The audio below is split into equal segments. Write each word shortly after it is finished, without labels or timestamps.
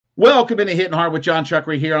Welcome into Hittin' Hard with John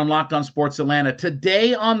Chuckery here on Locked On Sports Atlanta.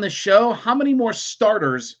 Today on the show, how many more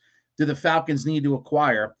starters do the Falcons need to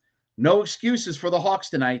acquire? No excuses for the Hawks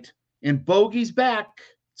tonight. And Bogey's back.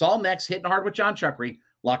 It's all next. Hittin' Hard with John Chuckery,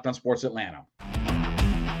 Locked On Sports Atlanta.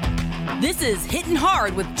 This is Hittin'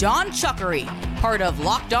 Hard with John Chuckery, part of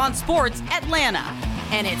Locked On Sports Atlanta.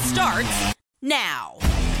 And it starts now.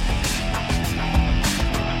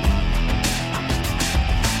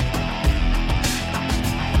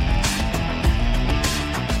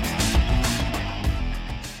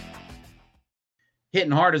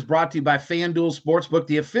 Hittin' Hard is brought to you by FanDuel Sportsbook,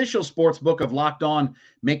 the official sportsbook of Locked On.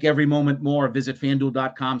 Make every moment more. Visit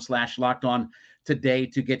FanDuel.com/LockedOn today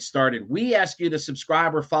to get started. We ask you to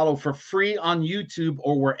subscribe or follow for free on YouTube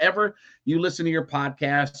or wherever you listen to your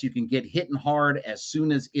podcasts. You can get Hittin' Hard as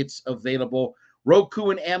soon as it's available.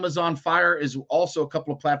 Roku and Amazon Fire is also a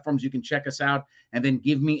couple of platforms you can check us out. And then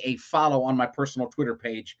give me a follow on my personal Twitter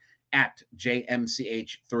page at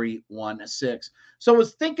JMCH316. So I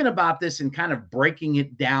was thinking about this and kind of breaking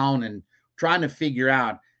it down and trying to figure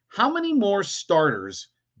out how many more starters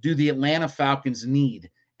do the Atlanta Falcons need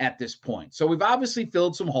at this point. So we've obviously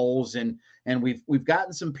filled some holes and we've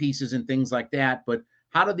gotten some pieces and things like that, but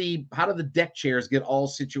how do the deck chairs get all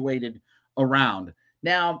situated around?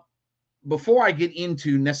 Now, before I get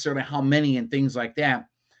into necessarily how many and things like that,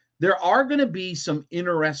 there are going to be some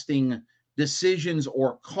interesting decisions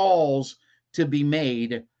or calls to be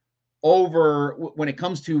made over when it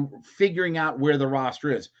comes to figuring out where the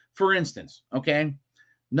roster is. For instance, okay,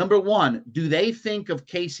 number one, do they think of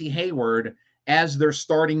Casey Hayward as their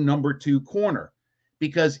starting number 2 corner?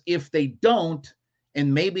 Because if they don't,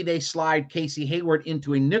 and maybe they slide Casey Hayward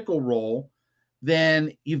into a nickel role,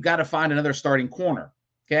 then you've got to find another starting corner,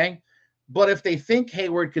 okay? But if they think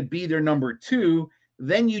Hayward could be their number 2,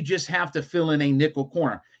 then you just have to fill in a nickel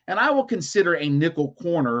corner. And I will consider a nickel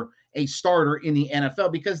corner a starter in the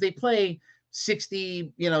NFL because they play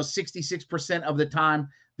 66% of the time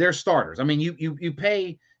they're starters. I mean, you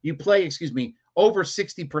play over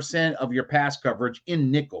 60% of your pass coverage in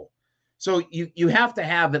nickel. So you have to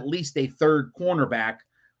have at least a third cornerback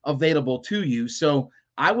available to you. So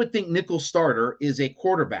I would think nickel starter is a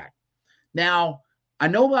quarterback. Now, I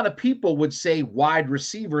know a lot of people would say wide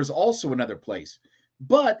receiver is also another place.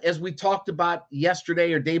 But as we talked about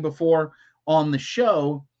yesterday or day before on the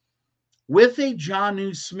show, with a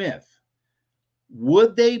Jonnu Smith,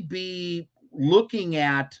 would they be looking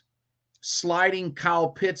at sliding Kyle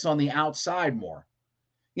Pitts on the outside more?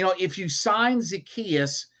 You know, if you sign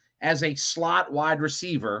Zacchaeus as a slot wide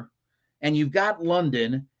receiver and you've got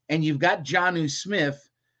London and you've got Jonnu Smith,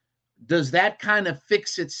 does that kind of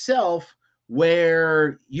fix itself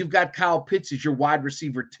where you've got Kyle Pitts as your wide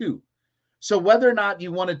receiver too? So whether or not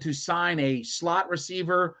you wanted to sign a slot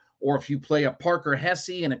receiver or if you play a Parker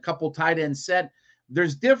Hesse and a couple tight end set,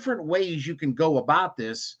 there's different ways you can go about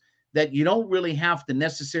this that you don't really have to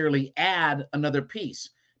necessarily add another piece.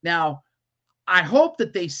 Now, I hope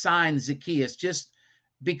that they sign Zacchaeus just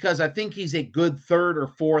because I think he's a good third or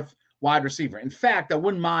fourth wide receiver. In fact, I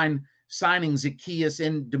wouldn't mind signing Zacchaeus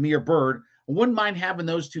and Damiere Byrd. I wouldn't mind having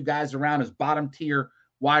those two guys around as bottom tier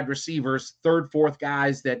wide receivers, third, fourth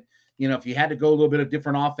guys that, you know, if you had to go a little bit of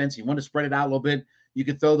different offense, you want to spread it out a little bit, you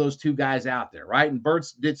could throw those two guys out there, right? And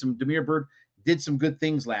Damiere Byrd did some good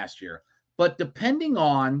things last year. But depending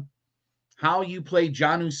on how you play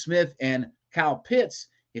Jonnu Smith and Kyle Pitts,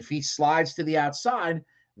 if he slides to the outside,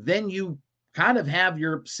 then you kind of have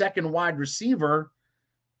your second wide receiver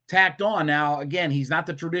tacked on. Now, again, he's not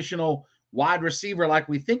the traditional wide receiver like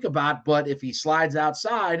we think about, but if he slides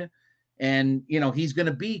outside and, you know, he's going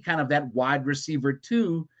to be kind of that wide receiver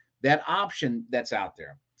too, that option that's out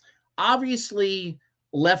there. Obviously,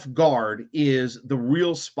 left guard is the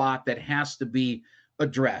real spot that has to be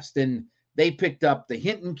addressed. And they picked up the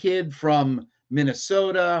Hittin kid from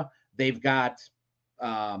Minnesota. They've got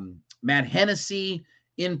Matt Hennessy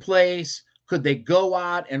in place. Could they go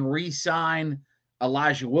out and re-sign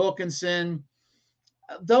Elijah Wilkinson?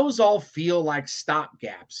 Those all feel like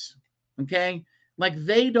stopgaps, okay? Like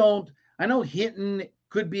they don't – I know Hittin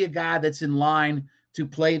could be a guy that's in line to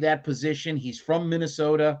play that position. He's from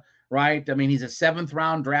Minnesota, right? I mean, he's a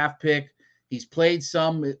 7th-round draft pick. He's played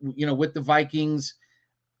some, you know, with the Vikings.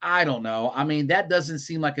 I don't know. I mean, that doesn't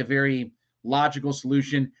seem like a very logical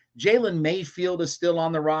solution. Jalen Mayfield is still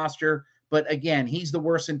on the roster, but again, he's the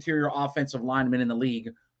worst interior offensive lineman in the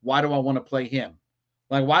league. Why do I want to play him?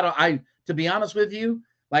 Like, why do I, to be honest with you,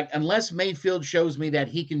 like, unless Mayfield shows me that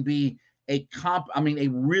he can be a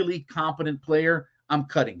really competent player, I'm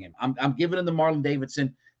cutting him. I'm giving him to Marlon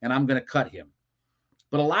Davidson, and I'm going to cut him.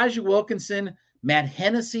 But Elijah Wilkinson, Matt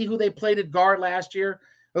Hennessy, who they played at guard last year,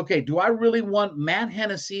 okay, do I really want Matt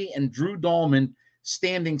Hennessy and Drew Dahlman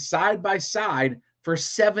standing side by side for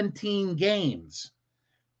 17 games?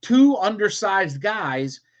 Two undersized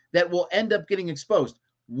guys that will end up getting exposed.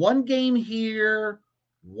 One game here,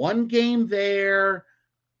 one game there.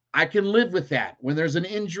 I can live with that when there's an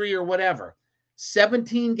injury or whatever.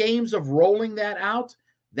 17 games of rolling that out,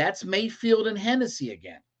 that's Mayfield and Hennessy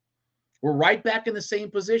again. We're right back in the same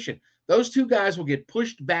position. Those two guys will get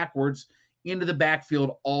pushed backwards into the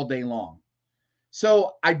backfield all day long.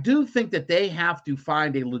 So I do think that they have to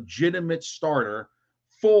find a legitimate starter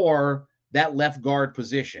for that left guard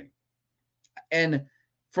position. And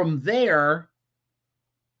from there,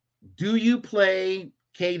 do you play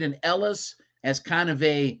Caden Ellis as kind of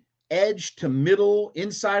a edge to middle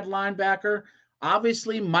inside linebacker?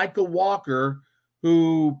 Obviously, Micah Walker,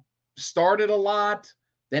 who started a lot,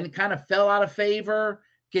 then kind of fell out of favor.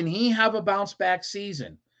 Can he have a bounce back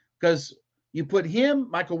season? Because you put him,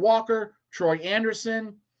 Micah Walker, Troy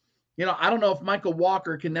Anderson. I don't know if Micah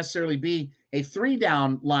Walker can necessarily be a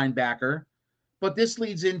 3-down linebacker, but this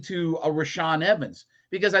leads into a Rashaan Evans,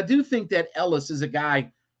 because I do think that Ellis is a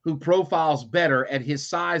guy who profiles better at his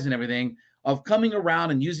size and everything, of coming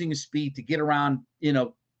around and using his speed to get around,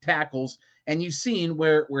 tackles. And you've seen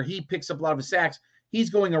where he picks up a lot of his sacks, he's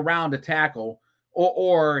going around a tackle,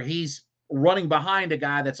 or he's running behind a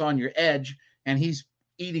guy that's on your edge, and he's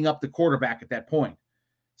eating up the quarterback at that point.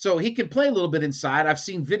 So he can play a little bit inside. I've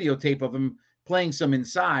seen videotape of him playing some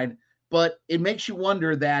inside, but it makes you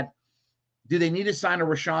wonder that, do they need to sign a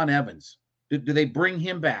Rashaan Evans? Do they bring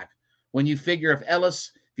him back? When you figure if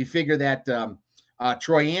you figure that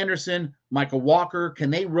Troy Anderson, Michael Walker, can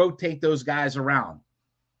they rotate those guys around?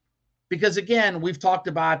 Because again, we've talked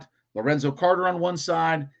about Lorenzo Carter on one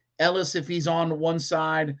side, Ellis if he's on one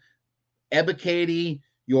side, Ebiketie,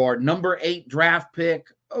 your number 8 draft pick.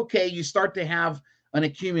 Okay, you start to have an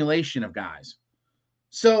accumulation of guys.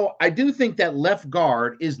 So I do think that left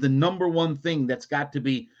guard is the number one thing that's got to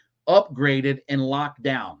be upgraded and locked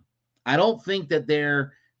down. I don't think that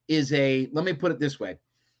there is let me put it this way.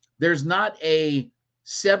 There's not a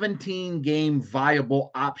 17-game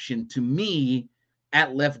viable option to me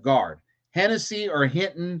at left guard. Hennessy or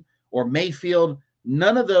Hittin or Mayfield,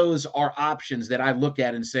 none of those are options that I look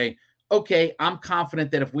at and say, okay, I'm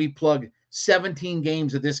confident that if we plug 17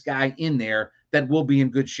 games of this guy in there, that we'll be in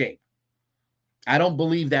good shape. I don't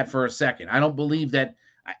believe that for a second. I don't believe that.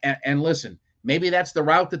 And listen, maybe that's the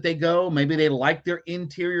route that they go. Maybe they like their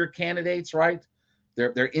interior candidates, right?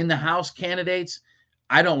 They're in-the-house candidates.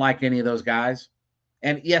 I don't like any of those guys.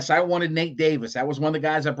 And yes, I wanted Nate Davis. That was one of the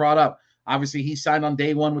guys I brought up. Obviously, he signed on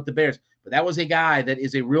day one with the Bears. But that was a guy that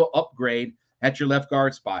is a real upgrade at your left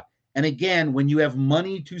guard spot. And again, when you have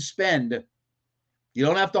money to spend, you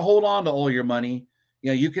don't have to hold on to all your money.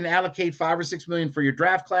 You can allocate $5 or $6 million for your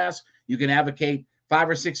draft class. You can allocate $5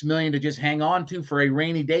 or $6 million to just hang on to for a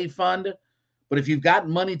rainy day fund. But if you've got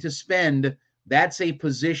money to spend, that's a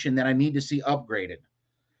position that I need to see upgraded.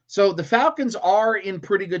 So the Falcons are in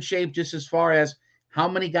pretty good shape just as far as how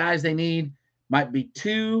many guys they need. Might be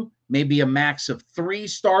 2, maybe a max of 3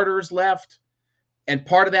 starters left. And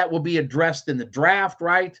part of that will be addressed in the draft,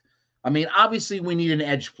 right? I mean, obviously we need an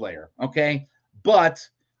edge player, okay? But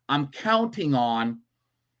I'm counting on,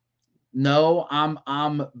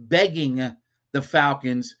 I'm begging the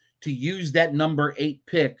Falcons to use that number 8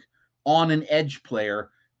 pick on an edge player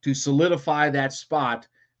to solidify that spot.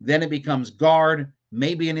 Then it becomes guard,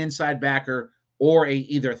 maybe an inside backer, or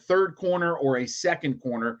either third corner or a second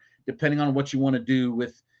corner, depending on what you want to do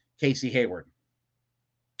with Casey Hayward.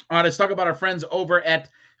 All right, let's talk about our friends over at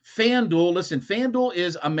FanDuel. Listen, FanDuel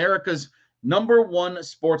is America's #1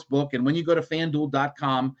 sports book. And when you go to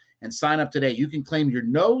FanDuel.com and sign up today, you can claim your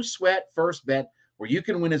no-sweat first bet where you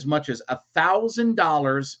can win as much as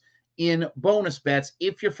 $1,000 in bonus bets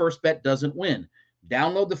if your first bet doesn't win.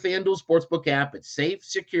 Download the FanDuel Sportsbook app. It's safe,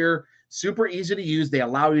 secure, super easy to use. They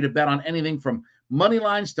allow you to bet on anything from money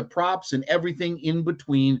lines to props and everything in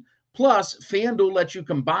between. Plus, FanDuel lets you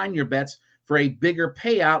combine your bets for a bigger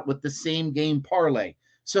payout with the same game parlay.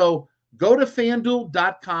 So go to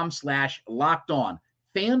FanDuel.com/lockedon.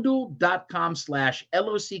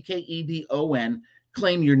 FanDuel.com/LOCKEDON.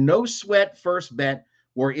 Claim your no-sweat first bet,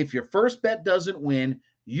 where if your first bet doesn't win,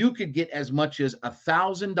 you could get as much as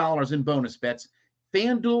 $1,000 in bonus bets.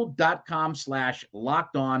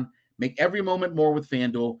 FanDuel.com/lockedon. Make every moment more with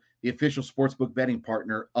FanDuel, the official sportsbook betting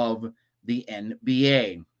partner of the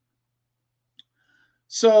NBA.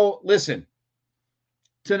 So listen,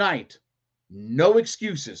 tonight, no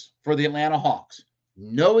excuses for the Atlanta Hawks.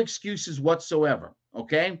 No excuses whatsoever,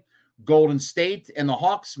 okay? Golden State and the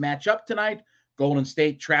Hawks match up tonight. Golden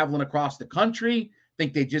State traveling across the country.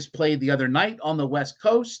 think they just played the other night on the West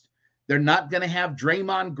Coast. They're not going to have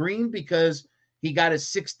Draymond Green because he got his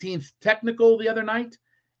 16th technical the other night,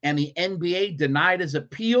 and the NBA denied his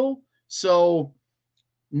appeal. So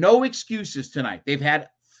no excuses tonight. They've had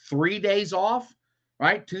 3 days off,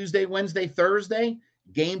 right? Tuesday, Wednesday, Thursday.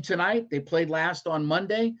 Game tonight. They played last on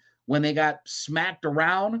Monday when they got smacked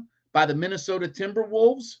around by the Minnesota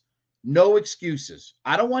Timberwolves. No excuses.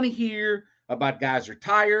 I don't want to hear about guys are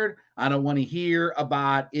tired. I don't want to hear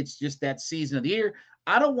about it's just that season of the year.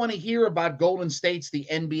 I don't want to hear about Golden State's the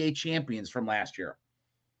NBA champions from last year.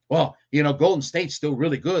 Well, Golden State's still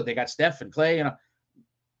really good. They got Steph and Clay.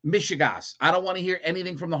 Michigas. I don't want to hear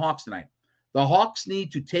anything from the Hawks tonight. The Hawks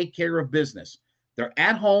need to take care of business. They're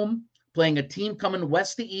at home playing a team coming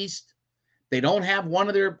west to east. They don't have one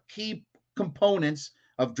of their key components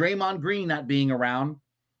of Draymond Green not being around.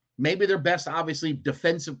 Maybe their best, obviously,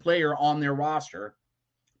 defensive player on their roster.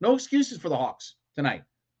 No excuses for the Hawks tonight.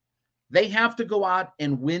 They have to go out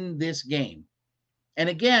and win this game. And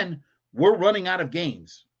again, we're running out of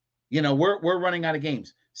games. We're running out of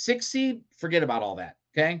games. 6th seed, forget about all that,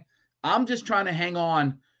 okay? I'm just trying to hang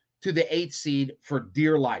on to the 8th seed for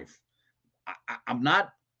dear life. I'm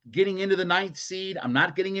not getting into the 9th seed. I'm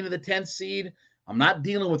not getting into the 10th seed. I'm not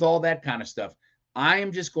dealing with all that kind of stuff. I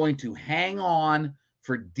am just going to hang on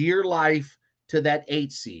for dear life to that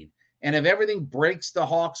 8th seed. And if everything breaks the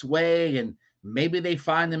Hawks' way and maybe they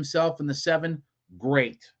find themselves in the 7,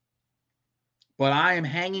 great. But I am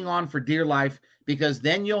hanging on for dear life because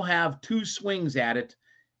then you'll have 2 swings at it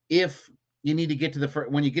if you need to get to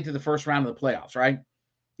when you get to the first round of the playoffs, right?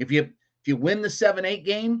 If you win the 7-8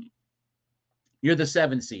 game, you're the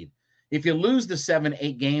 7 seed. If you lose the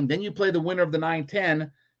 7-8 game, then you play the winner of the 9-10,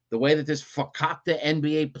 the way that this fakakta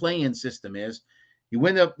NBA play-in system is. You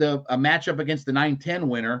win a matchup against the 9-10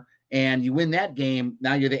 winner, and you win that game,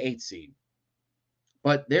 now you're the 8th seed.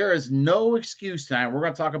 But there is no excuse tonight. We're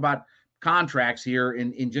going to talk about contracts here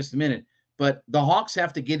in just a minute. But the Hawks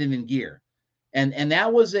have to get it in gear. And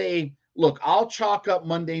that was look, I'll chalk up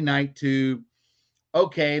Monday night to,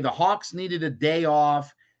 okay, the Hawks needed a day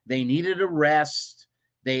off. They needed a rest.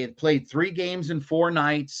 They had played 3 games in 4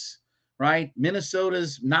 nights, right?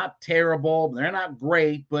 Minnesota's not terrible. They're not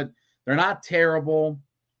great, but they're not terrible.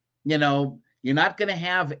 You're not going to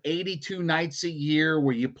have 82 nights a year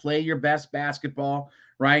where you play your best basketball,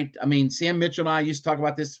 right? I mean, Sam Mitchell and I used to talk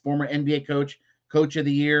about this, former NBA coach of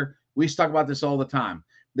the year. We used to talk about this all the time.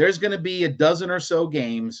 There's going to be a dozen or so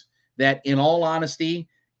games that, in all honesty,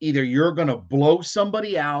 either you're going to blow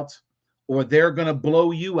somebody out or they're going to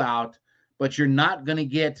blow you out, but you're not going to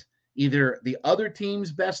get either the other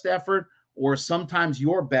team's best effort or sometimes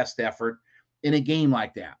your best effort in a game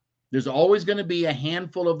like that. There's always going to be a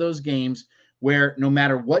handful of those games where no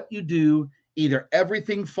matter what you do, either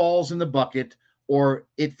everything falls in the bucket or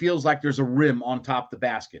it feels like there's a rim on top of the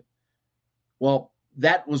basket. Well,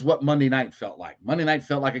 that was what Monday night felt like. Monday night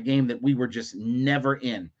felt like a game that we were just never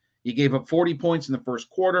in. You gave up 40 points in the first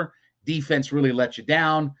quarter. Defense really let you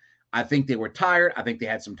down. I think they were tired. I think they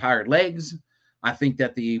had some tired legs. I think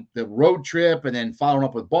that the road trip and then following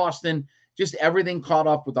up with Boston, just everything caught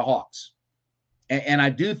up with the Hawks. And I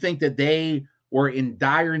do think that they were in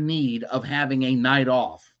dire need of having a night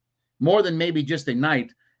off, more than maybe just a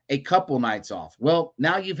night, a couple nights off. Well,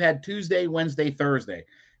 now you've had Tuesday, Wednesday, Thursday.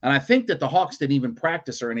 And I think that the Hawks didn't even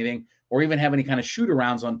practice or anything or even have any kind of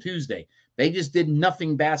shoot-arounds on Tuesday. They just did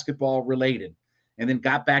nothing basketball related and then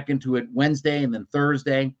got back into it Wednesday and then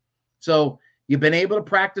Thursday. So you've been able to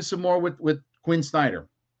practice some more with Quinn Snyder.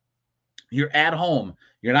 You're at home.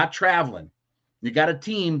 You're not traveling. You got a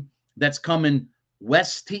team that's coming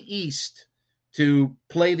west to east to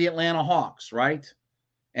play the Atlanta Hawks, right?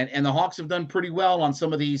 And the Hawks have done pretty well on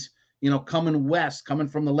some of these, coming west, coming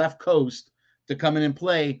from the left coast to come in and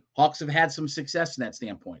play. Hawks have had some success in that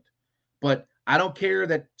standpoint. But I don't care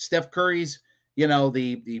that Steph Curry's,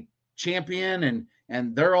 the champion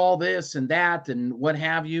and they're all this and that and what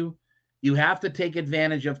have you. You have to take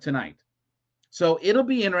advantage of tonight. So it'll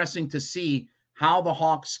be interesting to see how the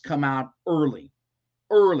Hawks come out early,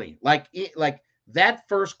 like that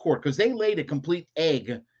first quarter, because they laid a complete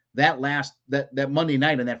egg that Monday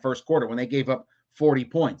night in that first quarter when they gave up 40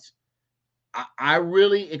 points. I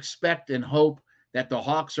really expect and hope that the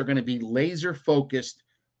Hawks are going to be laser focused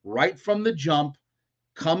right from the jump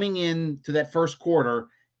coming into that first quarter,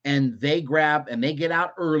 and they grab and they get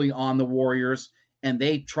out early on the Warriors and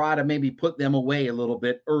they try to maybe put them away a little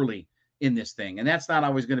bit early in this thing. And that's not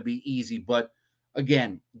always going to be easy, but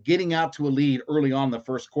again, getting out to a lead early on in the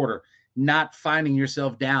first quarter, not finding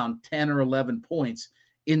yourself down 10 or 11 points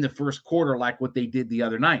in the first quarter like what they did the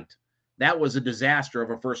other night. That was a disaster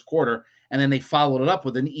of a first quarter. and then they followed it up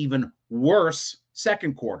with an even worse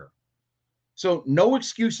second quarter. So no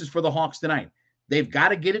excuses for the Hawks tonight. They've got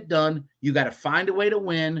to get it done. You got to find a way to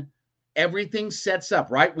win. Everything sets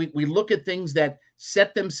up, right? We look at things that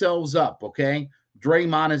set themselves up, okay?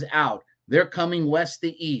 Draymond is out. They're coming west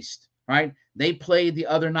to east, right? They played the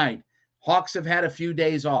other night. Hawks have had a few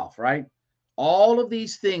days off, right? All of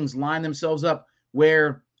these things line themselves up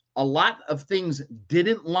where a lot of things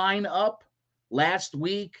didn't line up last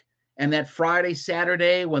week and that Friday,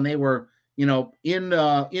 Saturday when they were,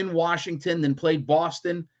 in Washington, then played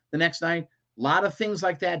Boston the next night. A lot of things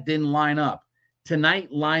like that didn't line up.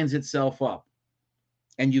 Tonight lines itself up.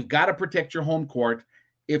 And you've got to protect your home court.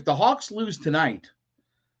 If the Hawks lose tonight,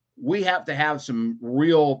 we have to have some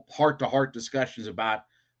real heart-to-heart discussions about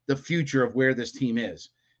the future of where this team is.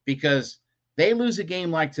 Because they lose a game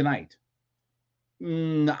like tonight,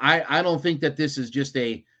 I don't think that this is just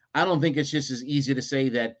I don't think it's just as easy to say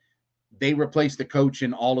that they replace the coach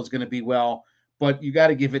and all is going to be well, but you got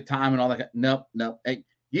to give it time and all that. No. Hey,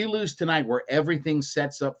 you lose tonight where everything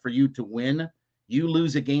sets up for you to win. You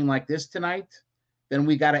lose a game like this tonight, then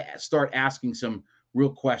we got to start asking some real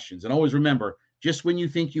questions. And always remember, just when you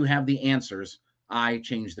think you have the answers, I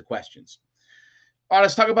change the questions. All right,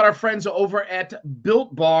 let's talk about our friends over at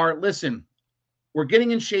Built Bar. Listen, we're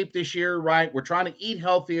getting in shape this year, right? We're trying to eat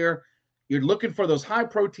healthier. You're looking for those high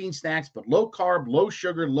protein snacks, but low carb, low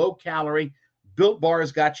sugar, low calorie. Built Bar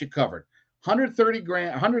has got you covered.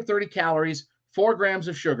 130 calories, 4 grams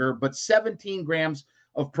of sugar, but 17 grams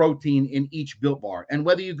of protein in each Built Bar. And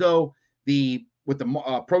whether you go with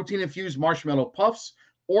the protein-infused marshmallow puffs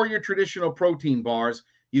or your traditional protein bars,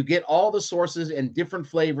 you get all the sources and different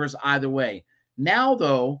flavors either way. Now,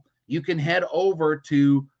 though, you can head over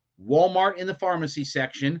to Walmart in the pharmacy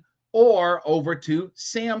section or over to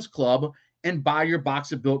Sam's Club and buy your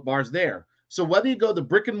box of Built Bars there. So whether you go the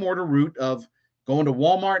brick and mortar route of going to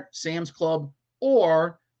Walmart, Sam's Club,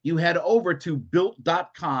 or you head over to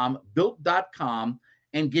built.com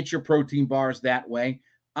and get your protein bars that way.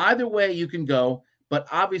 Either way you can go, but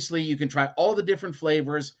obviously you can try all the different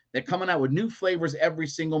flavors. They're coming out with new flavors every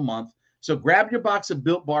single month. So grab your box of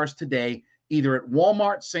Built Bars today, either at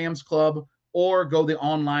Walmart, Sam's Club, or go the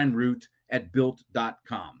online route at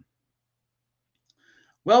built.com.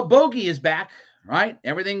 Well, Bogey is back, right?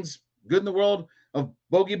 Everything's good in the world of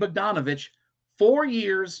Bogey Bogdanovic. 4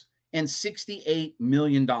 years and $68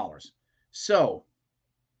 million. So,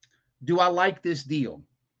 do I like this deal?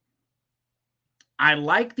 I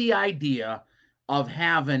like the idea of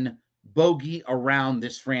having Bogey around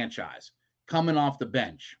this franchise, coming off the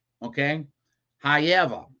bench, okay?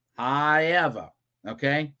 However,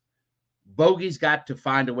 okay? Bogey's got to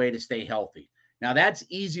find a way to stay healthy. Now, that's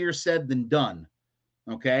easier said than done,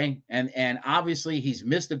 okay? And obviously, he's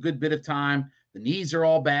missed a good bit of time. The knees are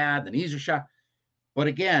all bad. The knees are shot. But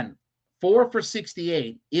again, 4 for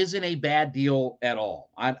 68 isn't a bad deal at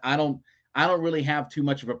all. I don't really have too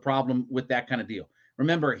much of a problem with that kind of deal.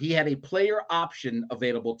 Remember, he had a player option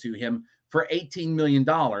available to him for $18 million,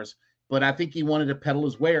 but I think he wanted to peddle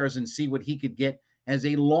his wares and see what he could get as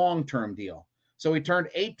a long-term deal. So he turned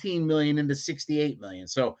 $18 million into $68 million.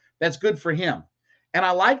 So that's good for him. And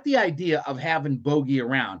I like the idea of having Bogey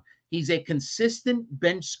around. He's a consistent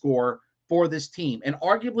bench scorer for this team. And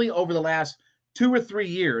arguably over the last 2 or 3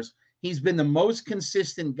 years, he's been the most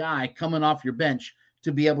consistent guy coming off your bench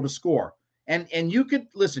to be able to score. And you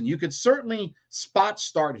could certainly spot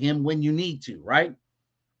start him when you need to, right?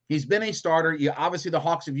 He's been a starter. Obviously, the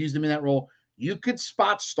Hawks have used him in that role. You could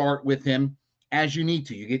spot start with him as you need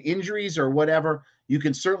to. You get injuries or whatever, you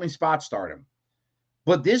can certainly spot start him.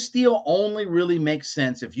 But this deal only really makes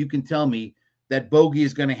sense if you can tell me that Bogey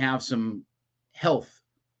is going to have some health.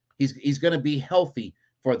 He's going to be healthy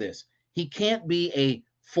for this. He can't be a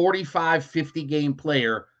 45, 50 game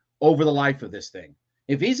player over the life of this thing.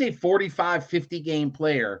 If he's a 45, 50 game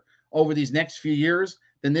player over these next few years,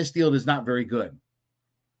 then this deal is not very good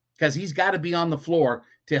because he's got to be on the floor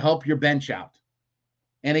to help your bench out.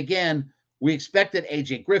 And again, we expected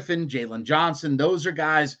AJ Griffin, Jalen Johnson. Those are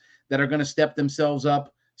guys that are going to step themselves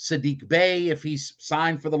up. Sadiq Bey, if he's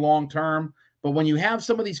signed for the long term. But when you have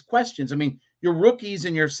some of these questions, I mean, your rookies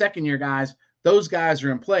and your second-year guys, those guys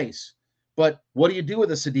are in place. But what do you do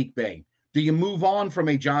with a Sadiq Bey? Do you move on from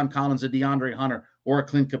a John Collins, a DeAndre Hunter, or a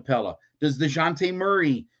Clint Capella? Does DeJounte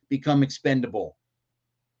Murray become expendable?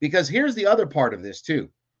 Because here's the other part of this, too.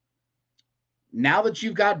 Now that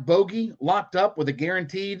you've got Bogey locked up with a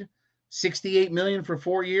guaranteed $68 million for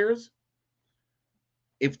 4 years,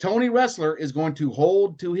 if Tony Ressler is going to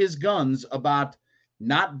hold to his guns about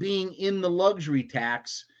not being in the luxury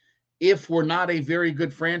tax if we're not a very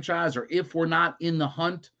good franchise or if we're not in the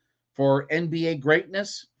hunt for NBA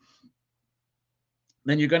greatness,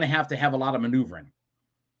 then you're going to have a lot of maneuvering.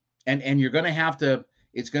 And you're going to have to,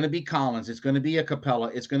 it's going to be Collins, it's going to be a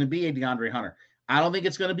Capella, it's going to be a DeAndre Hunter. I don't think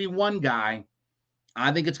it's going to be one guy.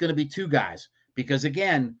 I think it's going to be two guys because,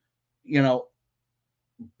 again,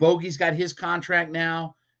 Bogey's got his contract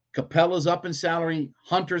now. Capella's up in salary.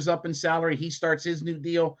 Hunter's up in salary. He starts his new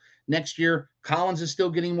deal next year. Collins is still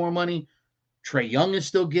getting more money. Trae Young is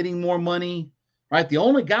still getting more money, right? The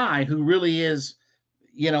only guy who really is,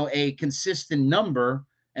 a consistent number,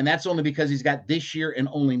 and that's only because he's got this year and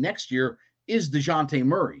only next year, is DeJounte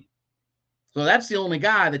Murray. So that's the only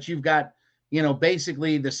guy that you've got,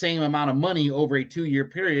 basically the same amount of money over a 2-year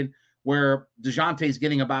period, where DeJounte is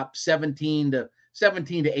getting about 17 to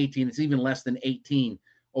 18. It's even less than 18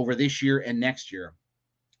 over this year and next year.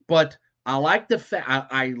 But I like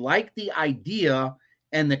I like the idea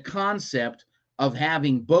and the concept of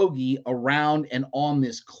having Bogey around and on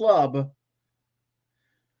this club.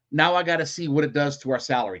 Now I got to see what it does to our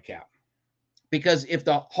salary cap. Because if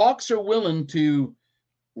the Hawks are willing to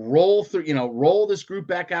roll this group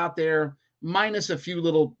back out there, minus a few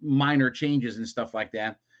little minor changes and stuff like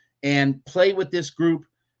that, and play with this group,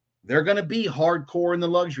 they're going to be hardcore in the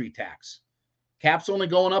luxury tax. Cap's only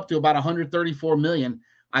going up to about $134 million.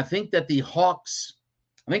 I think the Hawks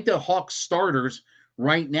starters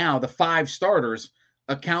right now, the 5 starters,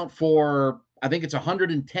 account for, I think it's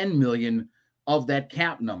 $110 million of that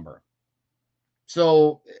cap number.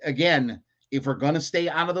 So again, if we're going to stay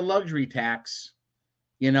out of the luxury tax,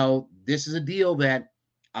 this is a deal that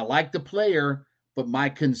I like the player, but my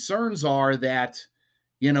concerns are that,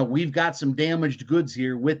 we've got some damaged goods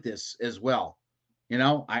here with this as well.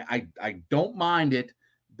 I don't mind it,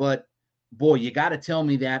 but boy, you got to tell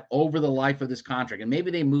me that over the life of this contract. And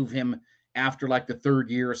maybe they move him after like the 3rd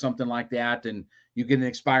year or something like that, and you get an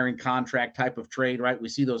expiring contract type of trade, right? We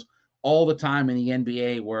see those all the time in the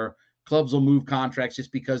NBA where clubs will move contracts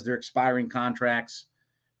just because they're expiring contracts.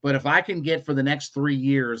 But if I can get for the next 3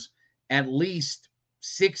 years at least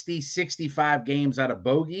 60, 65 games out of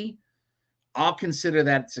Bogey, I'll consider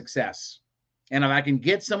that success. And if I can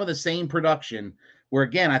get some of the same production, where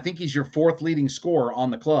again, I think he's your 4th leading scorer on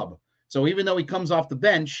the club. So even though he comes off the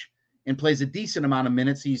bench and plays a decent amount of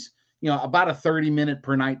minutes, he's, about a 30-minute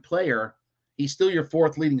per night player. He's still your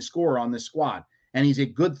 4th leading scorer on this squad. And he's a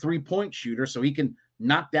good 3-point shooter, so he can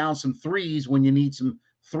knock down some threes when you need some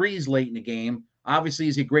threes late in the game. Obviously,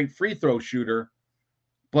 he's a great free throw shooter.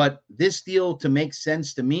 But this deal, to make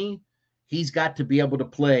sense to me, he's got to be able to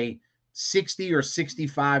play 60 or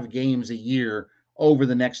 65 games a year over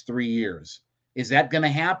the next 3 years. Is that going to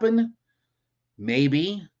happen?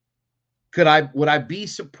 Maybe. Would I be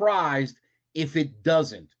surprised if it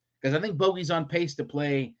doesn't? Because I think Bogey's on pace to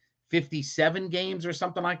play 57 games or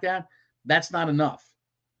something like that. That's not enough.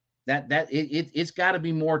 It's got to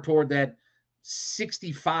be more toward that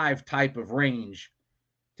 65 type of range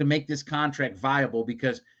to make this contract viable,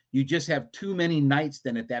 because you just have too many nights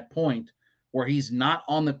then at that point where he's not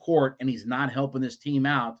on the court and he's not helping this team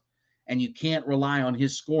out, and you can't rely on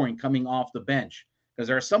his scoring coming off the bench. Because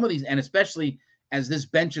there are some of these, and especially as this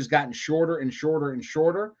bench has gotten shorter and shorter and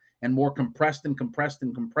shorter and more compressed and compressed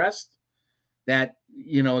and compressed, that,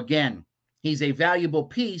 again, he's a valuable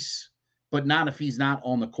piece, but not if he's not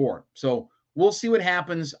on the court. So we'll see what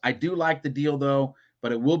happens. I do like the deal, though,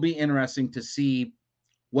 but it will be interesting to see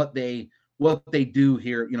what they do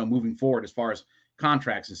here, moving forward as far as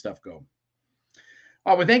contracts and stuff go.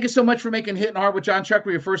 All right, well, thank you so much for making Hittin' Hard with John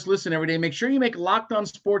Chuckery your first listen every day. Make sure you make Locked On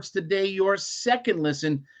Sports Today your second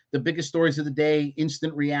listen. The biggest stories of the day,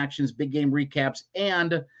 instant reactions, big game recaps,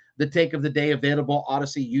 and the take of the day, available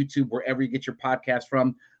Odyssey, YouTube, wherever you get your podcast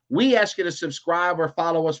from. We ask you to subscribe or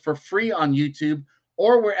follow us for free on YouTube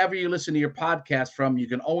or wherever you listen to your podcast from. You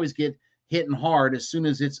can always get Hittin' Hard as soon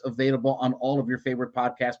as it's available on all of your favorite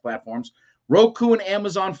podcast platforms. Roku and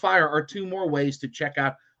Amazon Fire are 2 more ways to check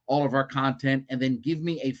out all of our content, and then give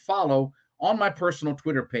me a follow on my personal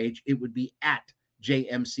Twitter page. It would be at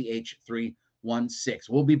JMCH316.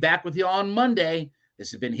 We'll be back with you on Monday.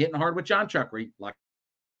 This has been Hittin' Hard with John Chuckery.